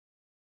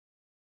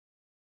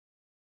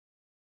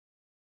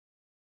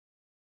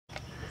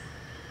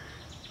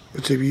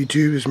What's up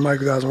YouTube, it's Mike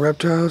with Thousand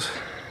Reptiles.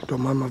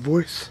 Don't mind my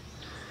voice.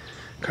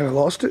 Kind of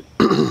lost it.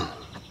 So I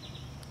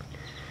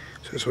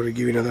just wanted to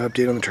give you another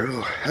update on the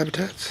turtle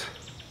habitats.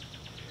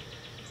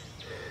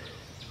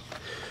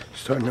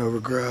 Starting to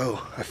overgrow.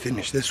 I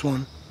finished this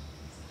one.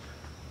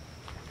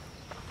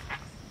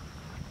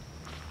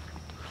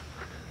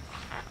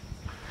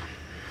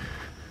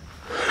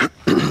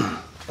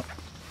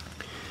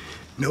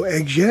 No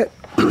eggs yet.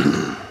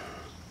 I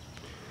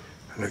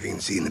don't know if you can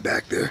see in the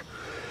back there.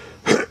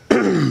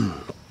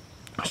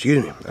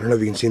 Excuse me. I don't know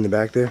if you can see in the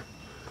back there.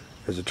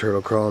 There's a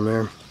turtle crawling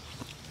there.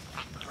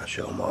 I'll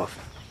show him off.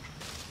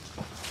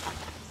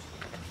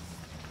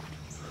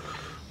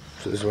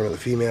 So this is one of the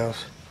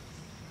females.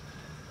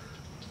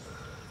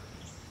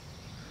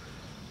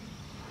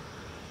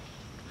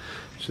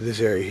 So this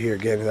area here,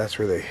 again, that's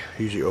where they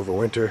usually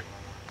overwinter.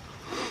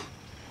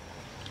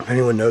 If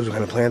anyone knows what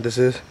kind of plant this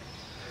is,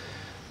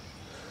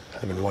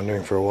 I've been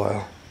wondering for a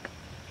while.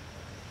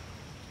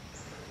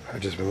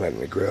 I've just been letting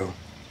it grow.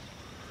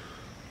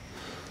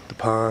 The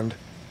pond.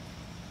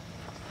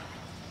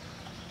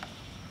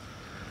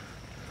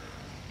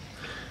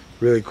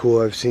 Really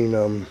cool. I've seen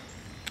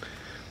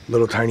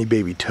little tiny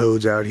baby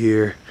toads out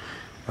here,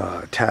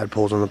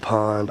 tadpoles in the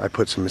pond. I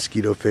put some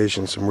mosquito fish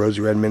and some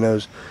rosy red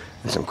minnows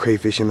and some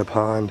crayfish in the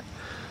pond,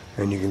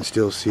 and you can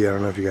still see, I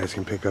don't know if you guys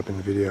can pick up in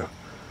the video,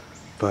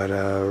 but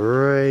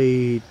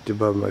right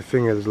above my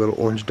finger there's a little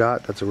orange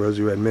dot. That's a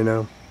rosy red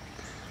minnow.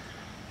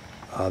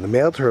 The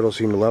male turtles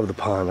seem to love the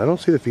pond. I don't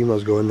see the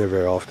females go in there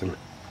very often.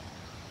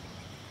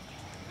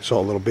 I saw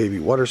a little baby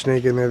water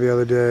snake in there the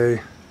other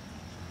day.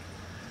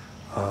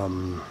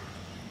 So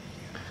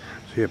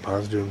yeah,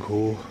 pond's doing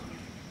cool.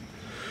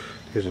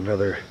 Here's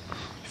another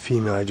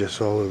female I just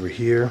saw over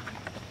here.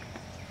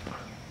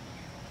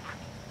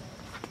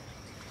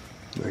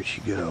 Where'd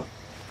she go?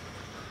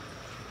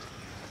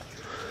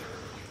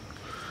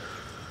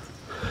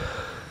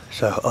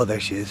 So, oh, there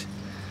she is.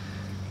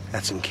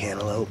 That's some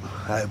cantaloupe.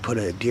 I put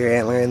a deer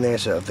antler in there,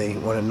 so if they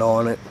want to gnaw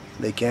on it,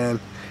 they can.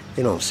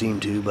 They don't seem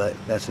to, but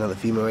that's another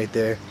female right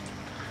there.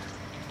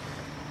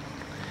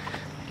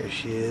 There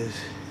she is.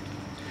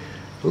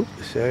 Oop,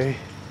 sorry.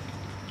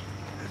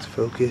 Let's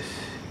focus.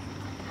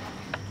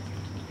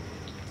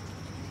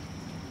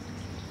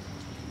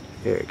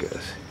 There it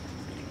goes.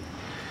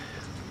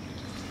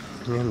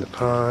 In the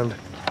pond.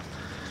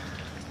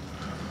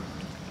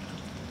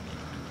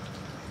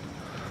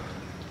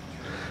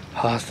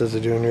 Hostas are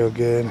doing real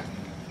good.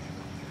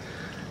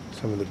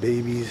 Some of the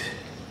babies.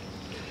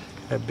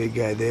 That big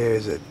guy there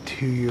is a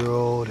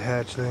 2-year-old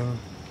hatchling.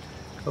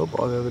 Oh,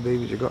 all the other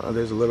babies are gone. Oh,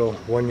 there's a little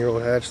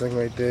 1-year-old hatchling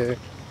right there.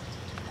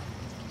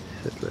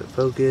 Let's let it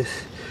focus.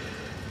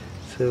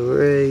 So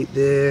right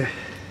there,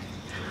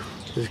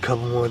 there's a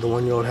couple more of the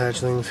 1-year-old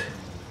hatchlings.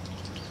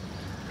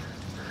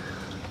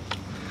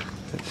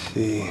 Let's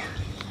see.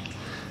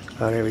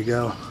 Oh, there we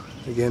go.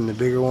 Again, the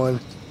bigger one.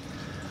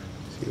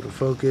 See if it'll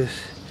focus.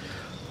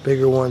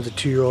 Bigger one's a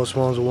 2-year-old,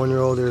 small one's a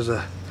 1-year-old. There's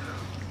a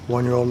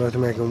 1-year-old North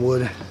American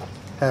wood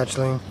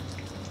hatchling.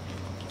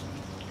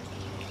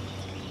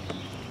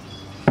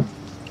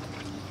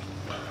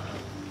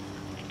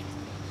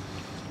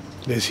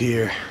 This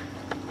here,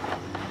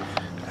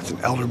 that's an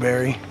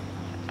elderberry,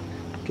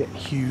 getting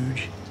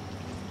huge.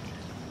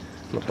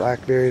 The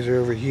blackberries are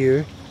over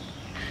here.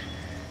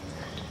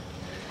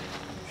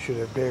 Should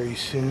have berries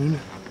soon.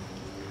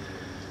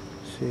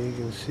 So you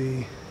can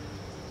see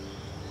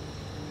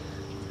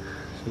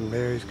some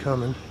berries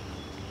coming.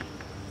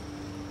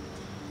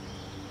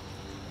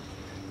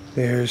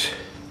 There's,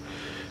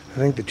 I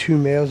think, the 2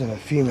 males and a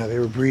female. They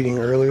were breeding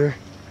earlier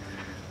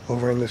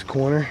over in this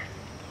corner.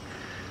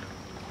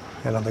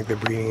 I don't think they're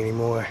breeding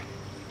anymore.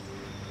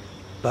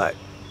 But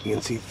you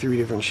can see 3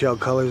 different shell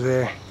colors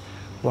there.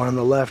 One on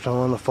the left, one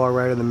on the far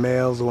right are the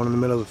males, the one in the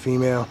middle is the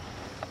female.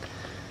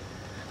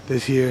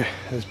 This here,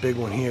 this big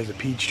one here is a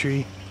peach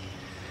tree.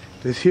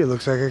 This here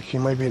looks like actually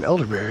might be an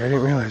elderberry. I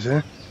didn't realize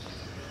that.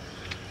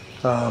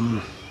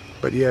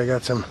 But yeah, I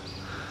got some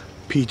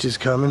peaches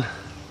coming.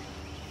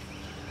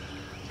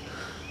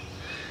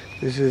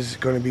 This is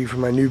going to be for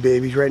my new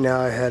babies. Right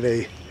now I had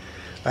a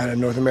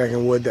North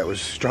American wood that was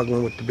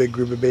struggling with the big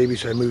group of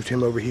babies, so I moved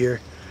him over here.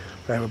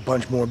 I have a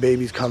bunch more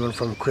babies coming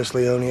from Chris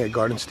Leone at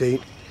Garden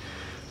State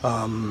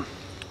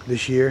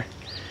this year.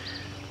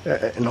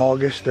 In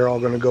August, they're all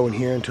going to go in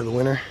here until the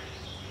winter.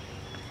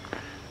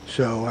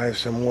 So I have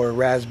some more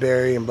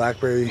raspberry and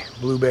blackberry,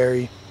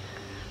 blueberry,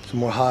 some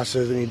more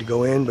hostas that need to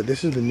go in, but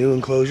this is the new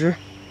enclosure.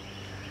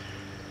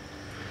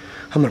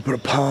 I'm going to put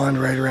a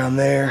pond right around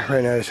there.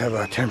 Right now I just have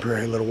a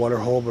temporary little water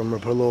hole, but I'm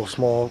going to put a little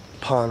small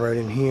pond right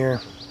in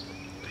here.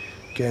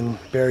 Again,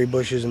 berry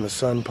bushes in the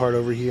sun part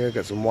over here.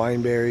 Got some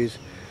wine berries,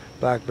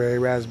 blackberry,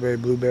 raspberry,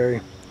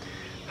 blueberry,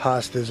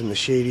 hostas in the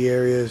shady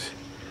areas.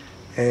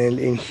 And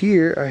in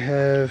here I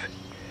have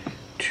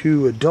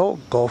 2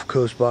 adult Gulf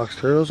Coast box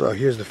turtles. Oh,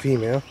 here's the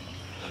female.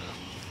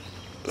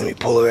 Let me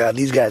pull her out.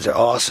 These guys are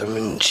awesome,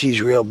 and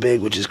she's real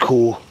big, which is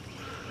cool.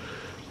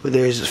 But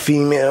there's the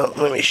female.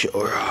 Let me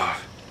show her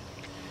off.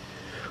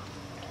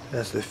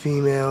 That's the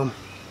female.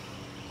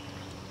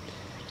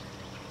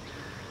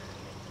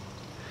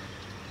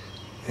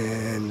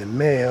 And the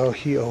male,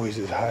 he always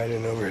is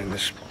hiding over in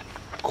this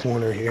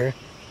corner here.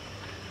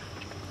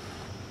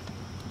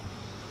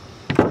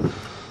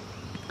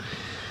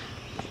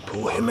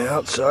 Pull him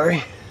out,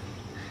 sorry.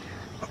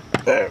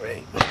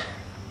 Alright.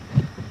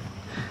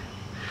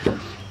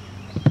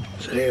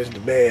 So there's the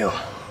male.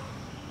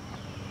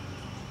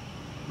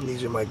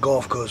 These are my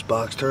Gulf Coast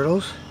box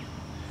turtles.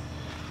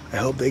 I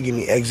hope they give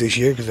me eggs this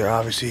year because they're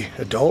obviously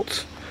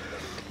adults.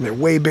 And they're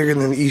way bigger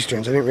than the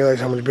Easterns. I didn't realize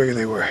how much bigger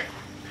they were.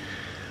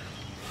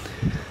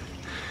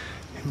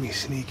 Let me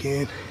sneak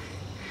in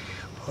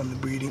on the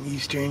breeding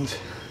Easterns.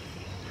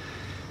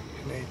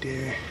 Right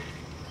there.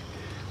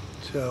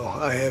 So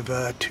I have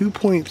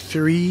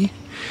 2.3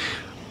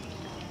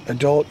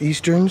 adult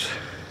Easterns.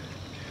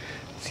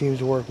 Seems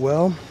to work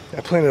well.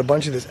 I planted a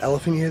bunch of this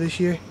elephant here this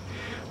year.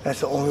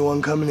 That's the only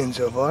one coming in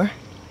so far.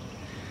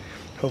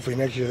 Hopefully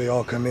next year they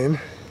all come in.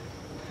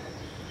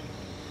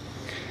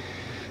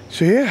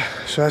 So yeah,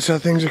 so that's how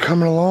things are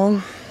coming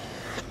along.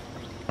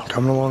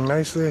 Coming along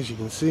nicely, as you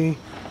can see.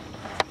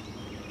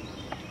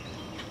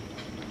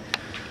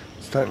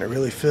 Starting to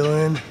really fill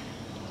in.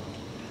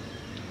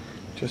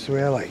 Just the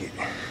way I like it.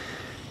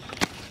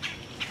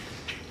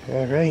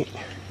 Alright.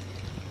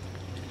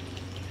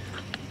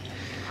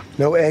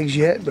 No eggs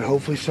yet, but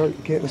hopefully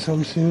start getting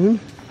some soon.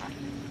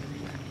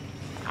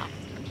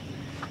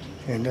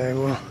 And I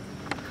will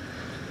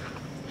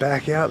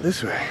back out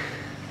this way.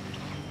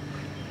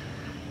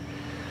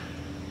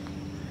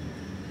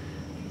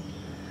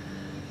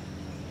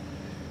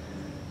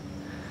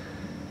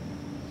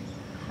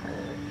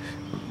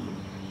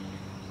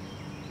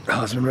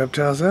 Husband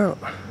Reptiles out.